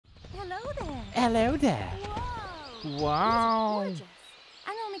hello there. Hello there. Whoa. Wow. These are gorgeous.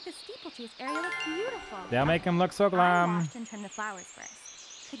 And they'll make the steeplechase area look beautiful. They'll make him look so I glam. washed and trimmed the flowers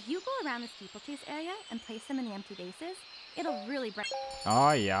first. Could you go around the steeplechase area and place them in the empty vases? It'll really brighten.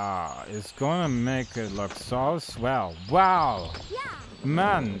 Oh yeah, it's gonna make it look so swell. Wow. Yeah.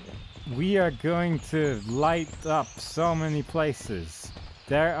 Man, we are going to light up so many places.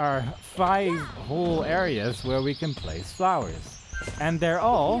 There are 5 whole areas where we can place flowers. And they're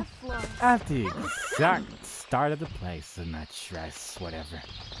all at the exact start of the place in that dress, whatever.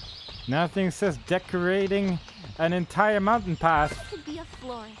 Nothing says decorating an entire mountain path Could be a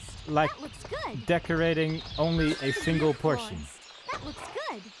florist. like That looks good. decorating only a single portion. That looks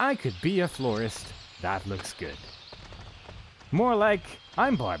good. I could be a florist. That looks good. More like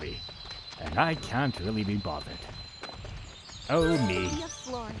I'm Barbie, and I can't really be bothered. Oh me. Be a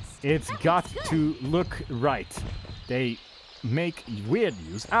florist. It's That got looks good. to look right. They make weird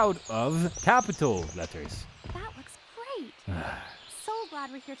use out of capital letters. That looks great. So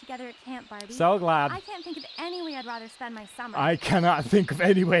glad we're here together at camp, Barbie. So glad. I can't think of any way I'd rather spend my summer. I cannot think of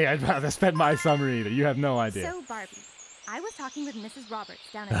any way I'd rather spend my summer either. You have no idea. So, Barbie, I was talking with Mrs. Roberts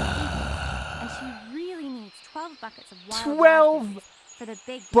down at the and she really needs 12 buckets of wild 12 raspberries for the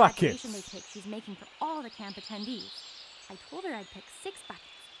big buckets. graduation day cake she's making for all the camp attendees. I told her I'd pick 6 buckets,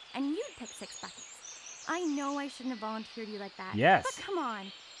 and you'd pick 6 buckets. I know I shouldn't have volunteered you like that. Yes. But come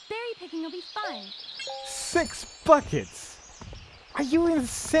on, berry picking will be fun. 6 buckets? Are you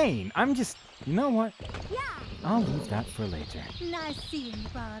insane? I'm just... You know what? Yeah. I'll leave that for later. Nice seeing you,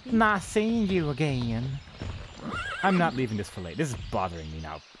 Barbie. Not seeing you again. I'm not leaving this for late. This is bothering me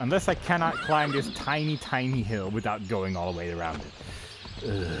now. Unless I cannot climb this tiny, tiny hill without going all the way around it.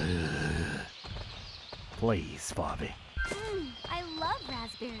 Ugh. Please, Bobby. I love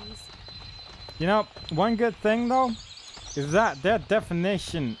raspberries. You know, one good thing though, is that their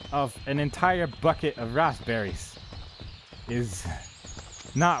definition of an entire bucket of raspberries is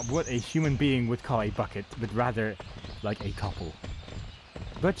not what a human being would call a bucket, but rather like a couple.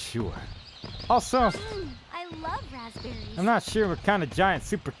 But sure. Also, I love raspberries. I'm not sure what kind of giant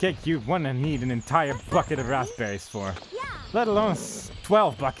super cake you'd want to need an entire bucket of raspberries for. Yeah. Let alone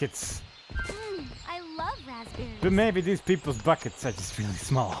 12 buckets. I love raspberries. But maybe these people's buckets are just really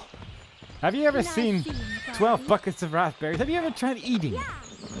small. Have you ever Nice seen seeing you, 12 Barbie. buckets of raspberries? Have you ever tried eating Yeah.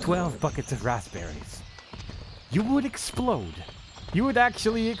 12 buckets of raspberries? You would explode. You would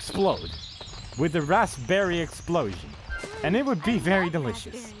actually explode with a raspberry explosion. And it would be I very love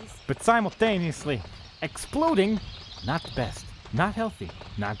delicious. raspberries. But simultaneously, exploding, not the best, not healthy,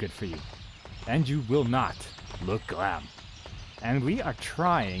 not good for you. And you will not look glam. And we are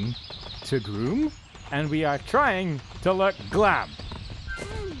trying to groom, and we are trying to look glam.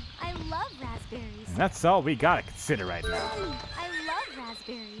 I love raspberries. And that's all we gotta consider right now. I love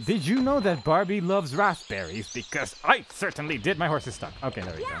raspberries. Did you know that Barbie loves raspberries? Because I certainly did. My horse is stuck. Okay,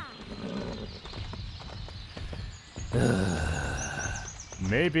 there we Yeah. go.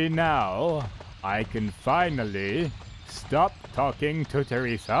 Maybe now I can finally stop talking to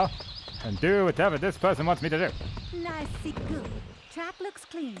Teresa and do whatever this person wants me to do. Nicely good. Track looks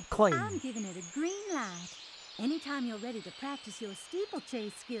clean. Clean. I'm giving it a green light. Anytime you're ready to practice your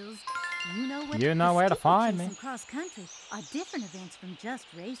steeplechase skills, you know what? You know where to find me. And cross country are different events from just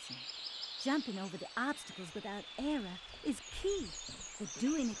racing. Jumping over the obstacles without error is key, but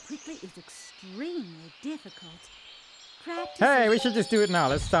doing it quickly is extremely difficult. Practice. Hey, we should just do it now.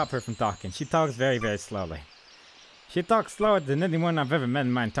 Let's stop her from talking. She talks very, very slowly. She talks slower than anyone I've ever met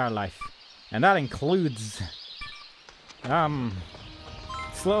in my entire life. And that includes...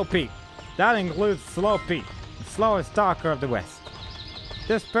 Slow Pete. That includes Slow Pete, the slowest talker of the West.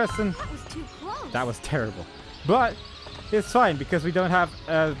 This person... That was too close. That was terrible. But it's fine because we don't have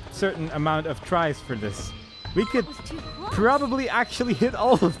a certain amount of tries for this. We could That was too close. probably actually hit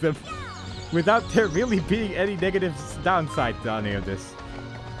all of them without there really being any negative downside to any of this.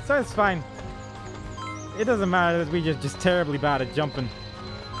 So it's fine. It doesn't matter that we're just terribly bad at jumping.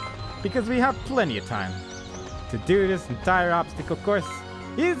 Because we have plenty of time to do this entire obstacle course.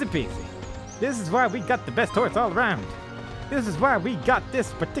 Easy peasy. This is why we got the best horse all around. This is why we got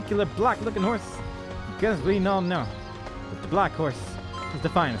this particular black looking horse. Because we all know that the black horse is the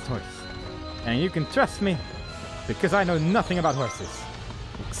finest horse. And you can trust me because I know nothing about horses.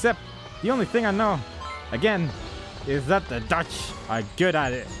 Except the only thing I know, again, is that the Dutch are good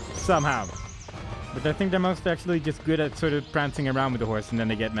at it somehow. But I think they're mostly actually just good at sort of prancing around with the horse and then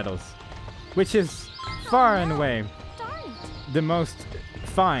they get medals. Which is far and away Darn it. the most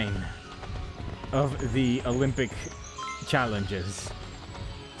fine of the Olympic challenges.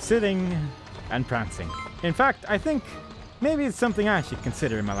 Sitting and prancing. In fact, I think maybe it's something I should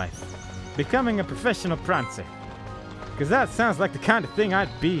consider in my life. Becoming a professional prancer. Because that sounds like the kind of thing I'd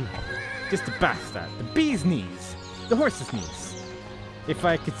be just the best at. The bee's knees. The horse's knees. If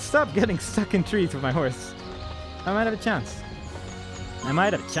I could stop getting stuck in trees with my horse, I might have a chance. I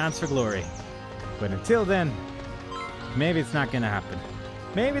might have a chance for glory. But until then, maybe it's not gonna happen.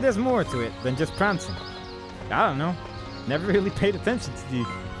 Maybe there's more to it than just prancing. I don't know. Never really paid attention to the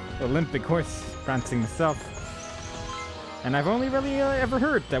Olympic horse prancing myself. And I've only really ever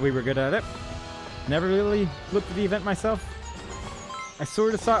heard that we were good at it. Never really looked at the event myself. I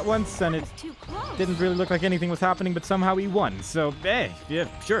sort of saw it once and it didn't really look like anything was happening, but somehow we won. So, hey, yeah,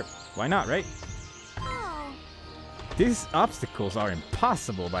 sure. Why not, right? Oh. These obstacles are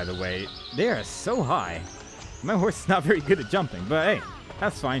impossible, by the way. They are so high. My horse is not very good at jumping, but hey,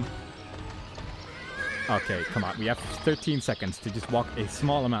 that's fine. Okay, come on. We have 13 seconds to just walk a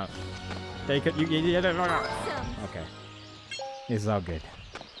small amount. Take it. Okay. It's all good.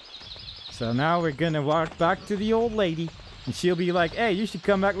 So now we're gonna walk back to the old lady, and she'll be like, hey, you should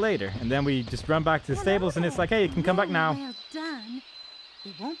come back later. And then we just run back to the stables, and it's like, hey, you can come back now. Well done.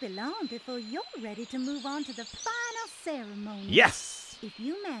 It won't be long before you're ready to move on to the final ceremony. Yes! If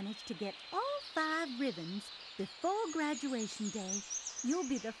you manage to get all 5 ribbons before graduation day, you'll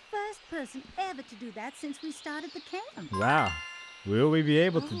be the first person ever to do that since we started the camp. Wow. Will we be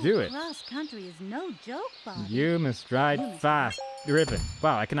able to do it? Cross country is no joke, Barbie. You must ride fast. Ribbon.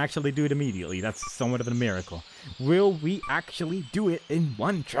 Wow, I can actually do it immediately. That's somewhat of a miracle. Will we actually do it in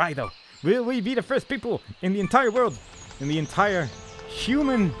one try, though? Will we be the first people in the entire world, in the entire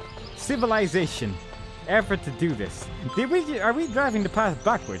human civilization, ever to do this? Are we driving the path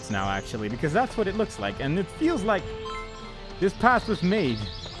backwards now, actually? Because that's what it looks like, and it feels like this path was made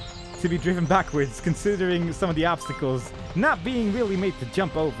to be driven backwards, considering some of the obstacles not being really made to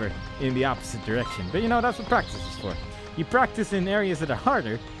jump over in the opposite direction. But you know, that's what practice is for. You practice in areas that are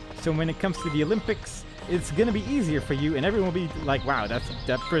harder, so when it comes to the Olympics, it's gonna be easier for you, and everyone will be like, wow, that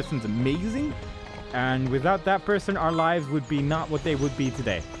person's amazing. And without that person, our lives would be not what they would be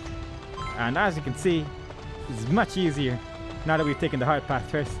today. And as you can see, it's much easier now that we've taken the hard path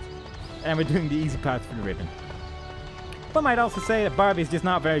first, and we're doing the easy path for the ribbon. One might also say that Barbie's just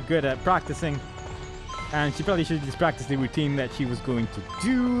not very good at practicing, and she probably should have just practiced the routine that she was going to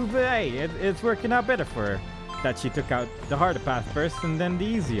do, but hey, it's working out better for her that she took out the harder path first and then the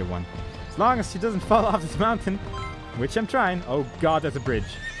easier one. As long as she doesn't fall off this mountain, which I'm trying. Oh god, there's a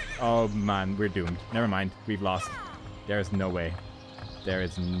bridge. Oh man, we're doomed. Never mind, we've lost. There is no way. There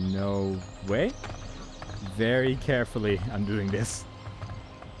is no way. Very carefully I'm doing this,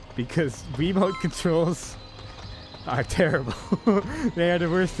 because remote controls are terrible. They are the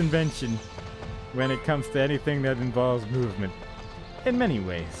worst invention when it comes to anything that involves movement. In many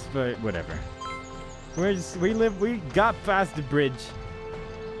ways, but whatever. We got past the bridge,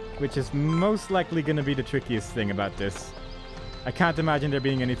 which is most likely gonna be the trickiest thing about this. I can't imagine there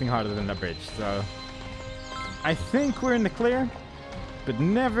being anything harder than that bridge, so I think we're in the clear, but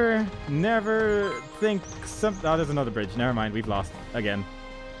never think oh, there's another bridge. Never mind, we've lost again.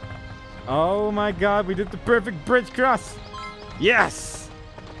 Oh my god, we did the perfect bridge cross! Yes!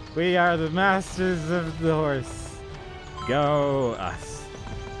 We are the masters of the horse. Go us.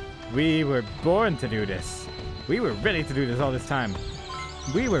 We were born to do this. We were ready to do this all this time.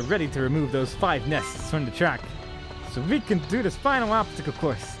 We were ready to remove those 5 nests from the track, so we can do this final obstacle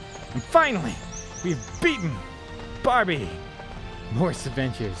course. And finally, we've beaten Barbie. Horse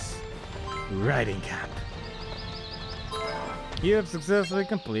Adventures Riding Camp. You have successfully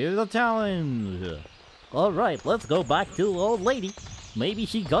completed the challenge. Alright, let's go back to old lady. Maybe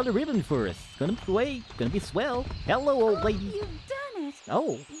she got a ribbon for us. Gonna be swell. Hello, old lady. You've done it.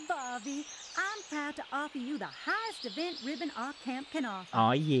 Oh. Barbie, I'm proud to offer you the highest event ribbon our camp can offer.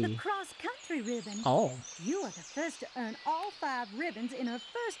 Oh, yeah. The cross-country ribbon. Oh. You are the first to earn all 5 ribbons in her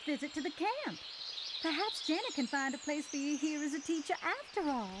first visit to the camp. Perhaps Jenna can find a place for you here as a teacher after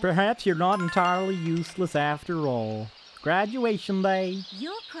all. Perhaps you're not entirely useless after all. Graduation day.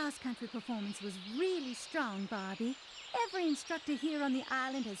 Your cross-country performance was really strong, Barbie. Every instructor here on the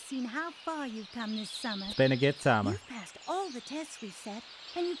island has seen how far you've come this summer. It's been a good summer. You've passed all the tests we set,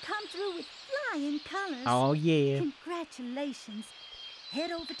 and you come through with flying colors. Oh, yeah. Congratulations.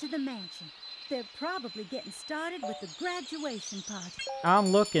 Head over to the mansion. They're probably getting started with the graduation party.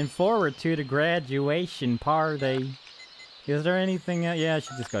 I'm looking forward to the graduation party. Is there anything... yeah, I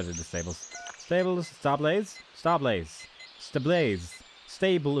should just go to the stables. Stables, stables, stables, stables,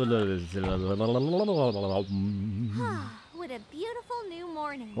 stables. What a beautiful new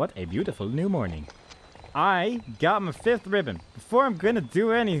morning. What a beautiful new morning. I got my 5th ribbon. Before I'm gonna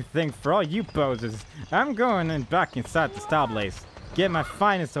do anything for all you posers, I'm going in back inside the stable, get my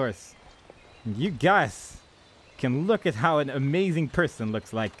finest horse. And you guys can look at how an amazing person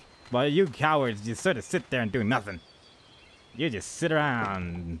looks like, while you cowards just sort of sit there and do nothing. You just sit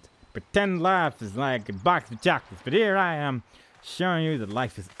around, pretend life is like a box of chocolates, but here I am, showing you that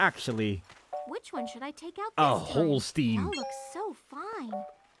life is actually Which one should I take out a this time? Holstein. That looks so fine.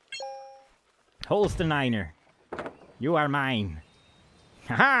 Holsteiner, you are mine.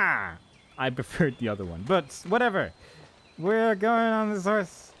 Haha! I preferred the other one, but whatever. We're going on this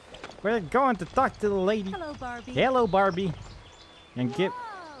horse. We're going to talk to the lady. Hello, Barbie. Hello, Barbie. And get.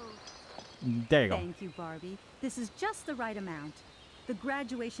 Whoa. There you go. Thank you, Barbie. This is just the right amount. The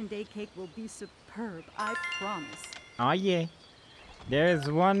graduation day cake will be superb, I promise. Oh, yeah. There's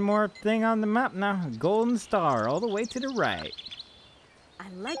one more thing on the map now. A golden star all the way to the right. I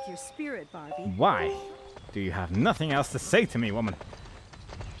like your spirit, Barbie. Why? Do you have nothing else to say to me, woman?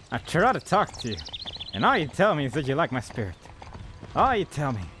 I try to talk to you, and all you tell me is that you like my spirit. All you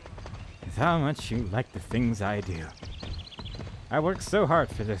tell me is how much you like the things I do. I worked so hard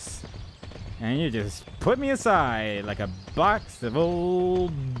for this, and you just put me aside like a box of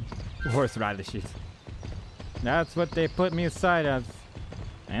old horse rider sheets. That's what they put me aside as,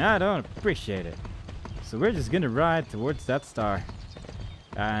 and I don't appreciate it. So we're just gonna ride towards that star,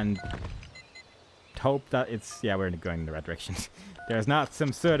 and hope that it's, yeah, we're going in the right direction. There's not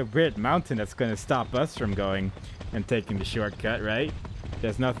some sort of weird mountain that's gonna stop us from going and taking the shortcut, right?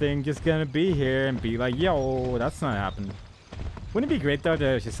 There's nothing just gonna be here and be like, yo, that's not happening. Wouldn't it be great though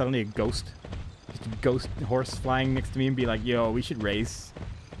to just suddenly a ghost horse flying next to me and be like, yo, we should race?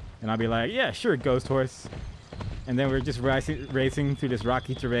 And I'll be like, yeah, sure, ghost horse. And then we're just racing through this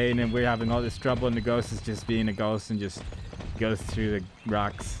rocky terrain and we're having all this trouble and the ghost is just being a ghost and just goes through the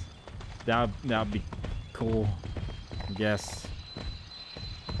rocks. That'd be cool, I guess.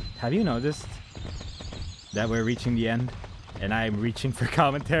 Have you noticed that we're reaching the end and I'm reaching for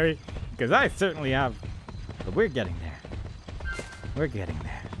commentary? Because I certainly have. But we're getting there. We're getting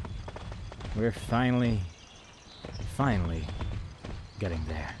there. We're finally getting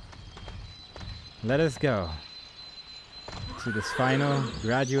there. Let us go to this final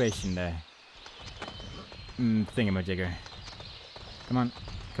graduation day. Thingamajigger. Come on.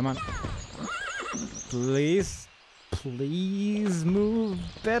 Come on. Please. Please move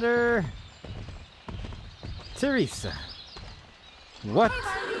better. Teresa. What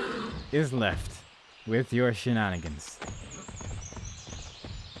is left with your shenanigans?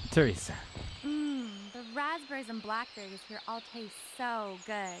 Teresa. The raspberries and blackberries here all taste so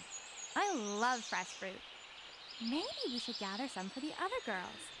good. I love fresh fruit. Maybe we should gather some for the other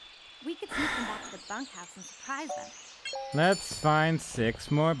girls. We could sneak them back to the bunkhouse and surprise them. Let's find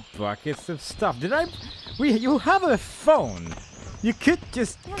 6 more buckets of stuff. You have a phone. You could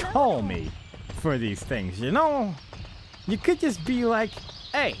just call me for these things, you know? You could just be like,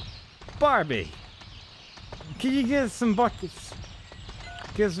 hey, Barbie, can you get some buckets?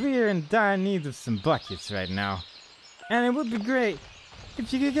 Because we are in dire need of some buckets right now. And it would be great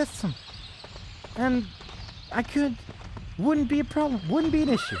if you could get some. And wouldn't be a problem, wouldn't be an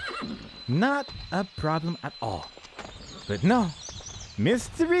issue. Not a problem at all. But no, Miss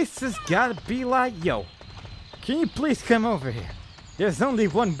Teresa's gotta be like, yo, can you please come over here? There's only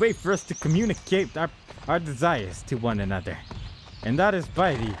one way for us to communicate our desires to one another. And that is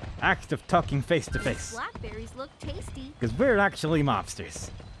by the act of talking face to face. Blackberries look tasty. Because we're actually mobsters.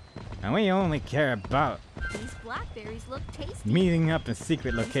 And we only care about These blackberries look tasty. meeting up in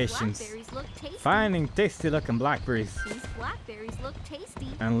secret These locations, blackberries look tasty. finding tasty looking blackberries, These blackberries look tasty.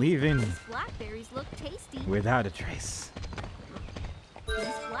 and leaving These blackberries look tasty. without a trace. These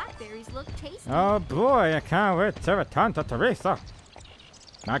blackberries look tasty. Oh boy, I can't wait to return to Teresa.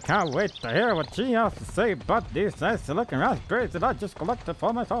 I can't wait to hear what she has to say about these nice looking raspberries that I just collected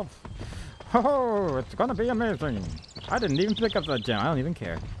for myself. Oh, it's gonna be amazing. I didn't even pick up that gem. I don't even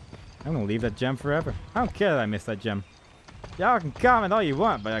care. I'm gonna leave that gem forever. I don't care that I missed that gem. Y'all can comment all you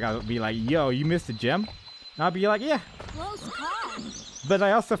want, but I gotta be like, yo, you missed a gem? And I'll be like, yeah. Close call. But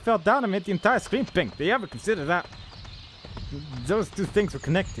I also fell down and made the entire screen pink. Do you ever consider that? Those two things were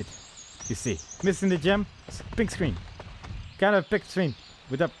connected. You see, missing the gem, pink screen. Kind of a pink screen.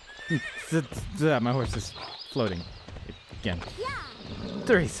 With up, my horse is floating again. Yeah.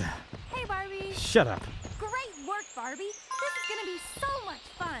 Teresa, Hey, Barbie. shut up. Great work, Barbie. This is gonna be so much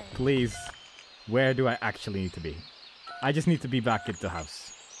fun. Please, where do I actually need to be? I just need to be back at the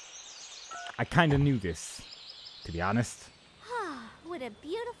house. I kind of knew this, to be honest. What a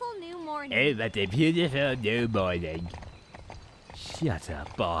beautiful new morning. Oh, what a beautiful new morning. Shut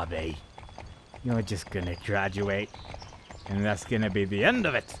up, Barbie. You're just gonna graduate. And that's gonna be the end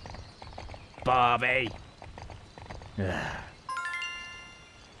of it. Barbie.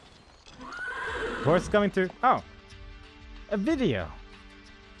 Horse coming through. Oh. A video.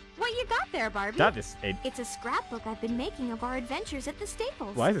 What you got there, Barbie? That is a... It's a scrapbook I've been making of our adventures at the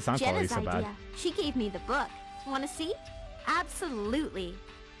stables. Why is the sound quality Jenna's so bad? idea. She gave me the book. Want to see? Absolutely.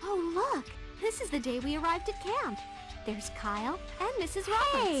 Oh, look. This is the day we arrived at camp. There's Kyle and Mrs.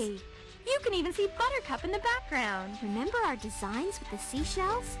 Roberts. Hey, you can even see Buttercup in the background. Remember our designs with the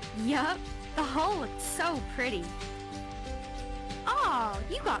seashells? Yup, the whole looked so pretty. Oh,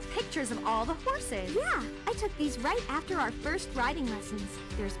 you got pictures of all the horses. Yeah, I took these right after our first riding lessons.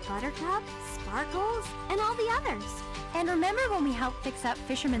 There's Buttercup, Sparkles, and all the others. And remember when we helped fix up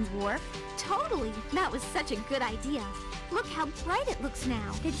Fisherman's Wharf? Totally. That was such a good idea. Look how bright it looks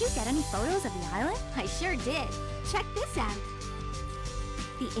now. Did you get any photos of the island? I sure did. Check this out.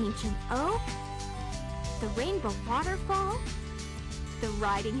 The ancient oak, the rainbow waterfall, the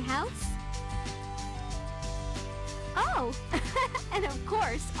riding house. Oh, and of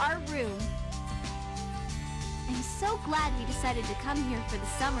course, our room. I'm so glad we decided to come here for the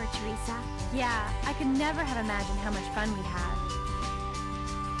summer, Teresa. Yeah, I could never have imagined how much fun we'd have.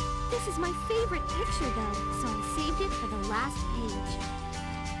 This is my favorite picture, though, so I saved it for the last page.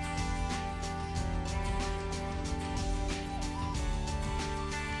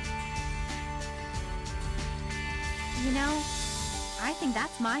 You know, I think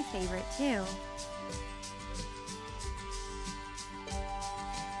that's my favorite, too.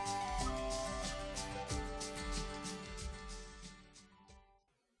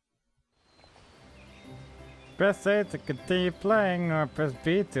 Press A to continue playing, or press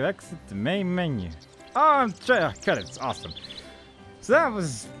B to exit the main menu. Oh, I'm trying. Credits, awesome. So that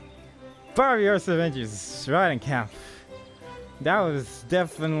was Barbie Horse Adventures Riding Camp. That was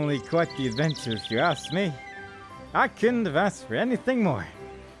definitely quite the adventure, if you ask me. I couldn't have asked for anything more.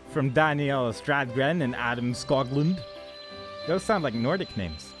 From Danielle Stradgren and Adam Skoglund. Those sound like Nordic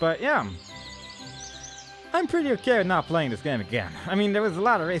names, but yeah. I'm pretty okay with not playing this game again. I mean, there was a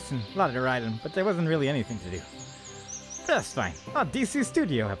lot of racing, a lot of riding, but there wasn't really anything to do. That's fine. Oh, DC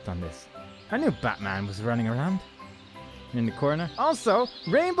Studio helped on this. I knew Batman was running around in the corner. Also,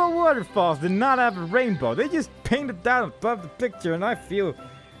 Rainbow Waterfalls did not have a rainbow. They just painted that above the picture, and I feel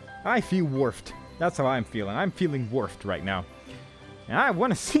dwarfed. That's how I'm feeling. I'm feeling dwarfed right now. And I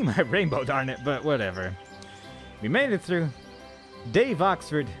want to see my rainbow, darn it, but whatever. We made it through. Dave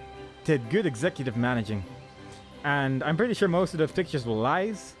Oxford did good executive managing. And I'm pretty sure most of the pictures were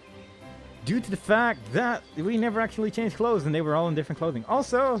lies, due to the fact that we never actually changed clothes and they were all in different clothing.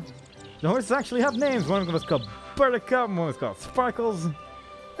 Also, the horses actually have names. One of them was called Buttercup, one was called Sparkles.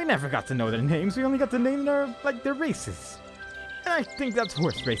 We never got to know their names. We only got to name their races. And I think that's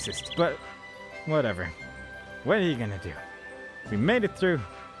horse racist, but whatever. What are you gonna do? We made it through.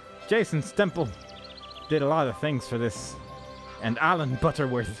 Jason Stemple did a lot of things for this. And Alan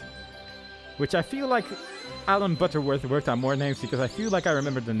Butterworth, which I feel like Alan Butterworth worked on more names because I feel like I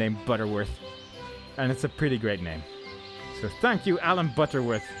remember the name Butterworth. And it's a pretty great name. So thank you, Alan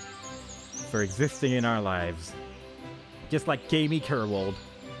Butterworth, for existing in our lives. Just like Jamie Kerwold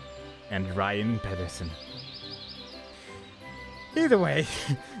and Ryan Pedersen. Either way,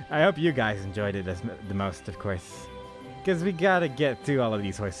 I hope you guys enjoyed it the most, of course. Because we gotta get through all of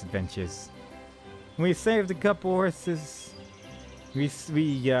these horse adventures. We saved a couple horses. We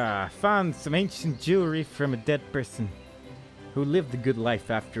found some ancient jewelry from a dead person who lived a good life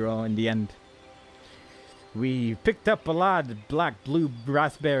after all in the end. We picked up a lot of blue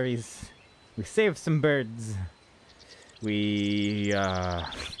raspberries. We saved some birds. We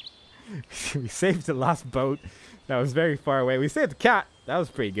we saved a lost boat that was very far away. We saved a cat. That was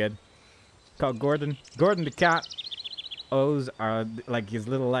pretty good. Called Gordon. Gordon the cat owes like his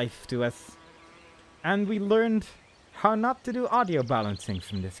little life to us. And we learned how not to do audio balancing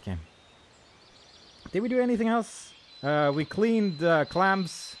from this game. Did we do anything else? We cleaned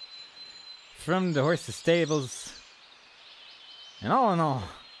clams from the horse's stables. And all in all,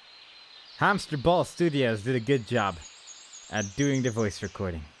 Hamster Ball Studios did a good job at doing the voice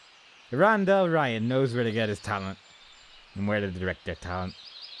recording. Randall Ryan knows where to get his talent and where to direct their talent.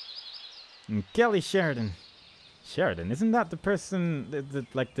 And Kelly Sheridan. Sheridan, isn't that the person,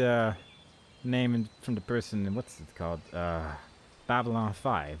 like the name from the person, what's it called? Babylon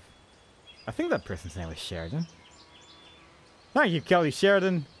 5. I think that person's name was Sheridan. Thank you, Kelly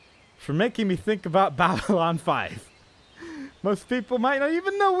Sheridan, for making me think about Babylon 5. Most people might not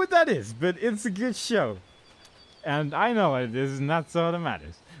even know what that is, but it's a good show. And I know what it is, and that's all that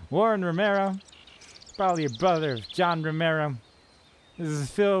matters. Warren Romero, probably a brother of John Romero. This is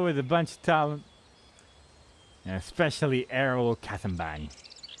filled with a bunch of talent. And especially Errol Katzenbang.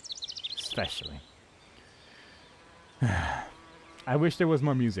 Especially. I wish there was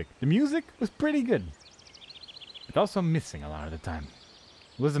more music. The music was pretty good. But also missing a lot of the time.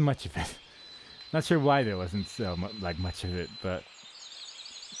 Wasn't much of it. Not sure why there wasn't so much of it, but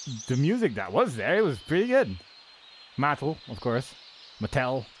the music that was there, it was pretty good. Mattel, of course.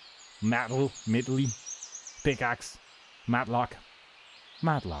 Mattel. Mattel. Midley. Pickaxe. Matlock.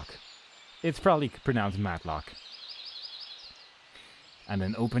 Matlock. It's probably pronounced Matlock. And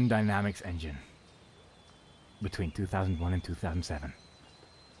an open dynamics engine. Between 2001 and 2007.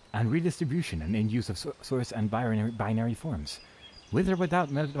 And redistribution and in-use of source and binary forms. With or without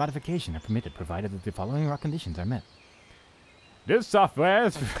modification are permitted, provided that the following raw conditions are met. This software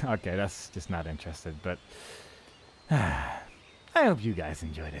is... Okay, that's just not interested, but... I hope you guys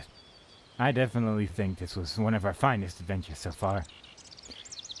enjoyed it. I definitely think this was one of our finest adventures so far.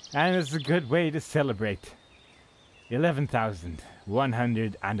 And it's a good way to celebrate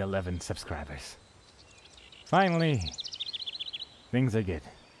 11,111 subscribers. Finally, things are good.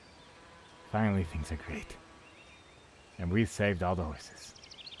 Finally, things are great. And we've saved all the horses.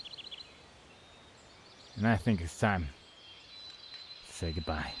 And I think it's time to say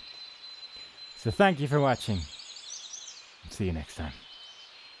goodbye. So thank you for watching. See you next time.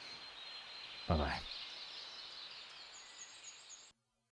 Bye-bye.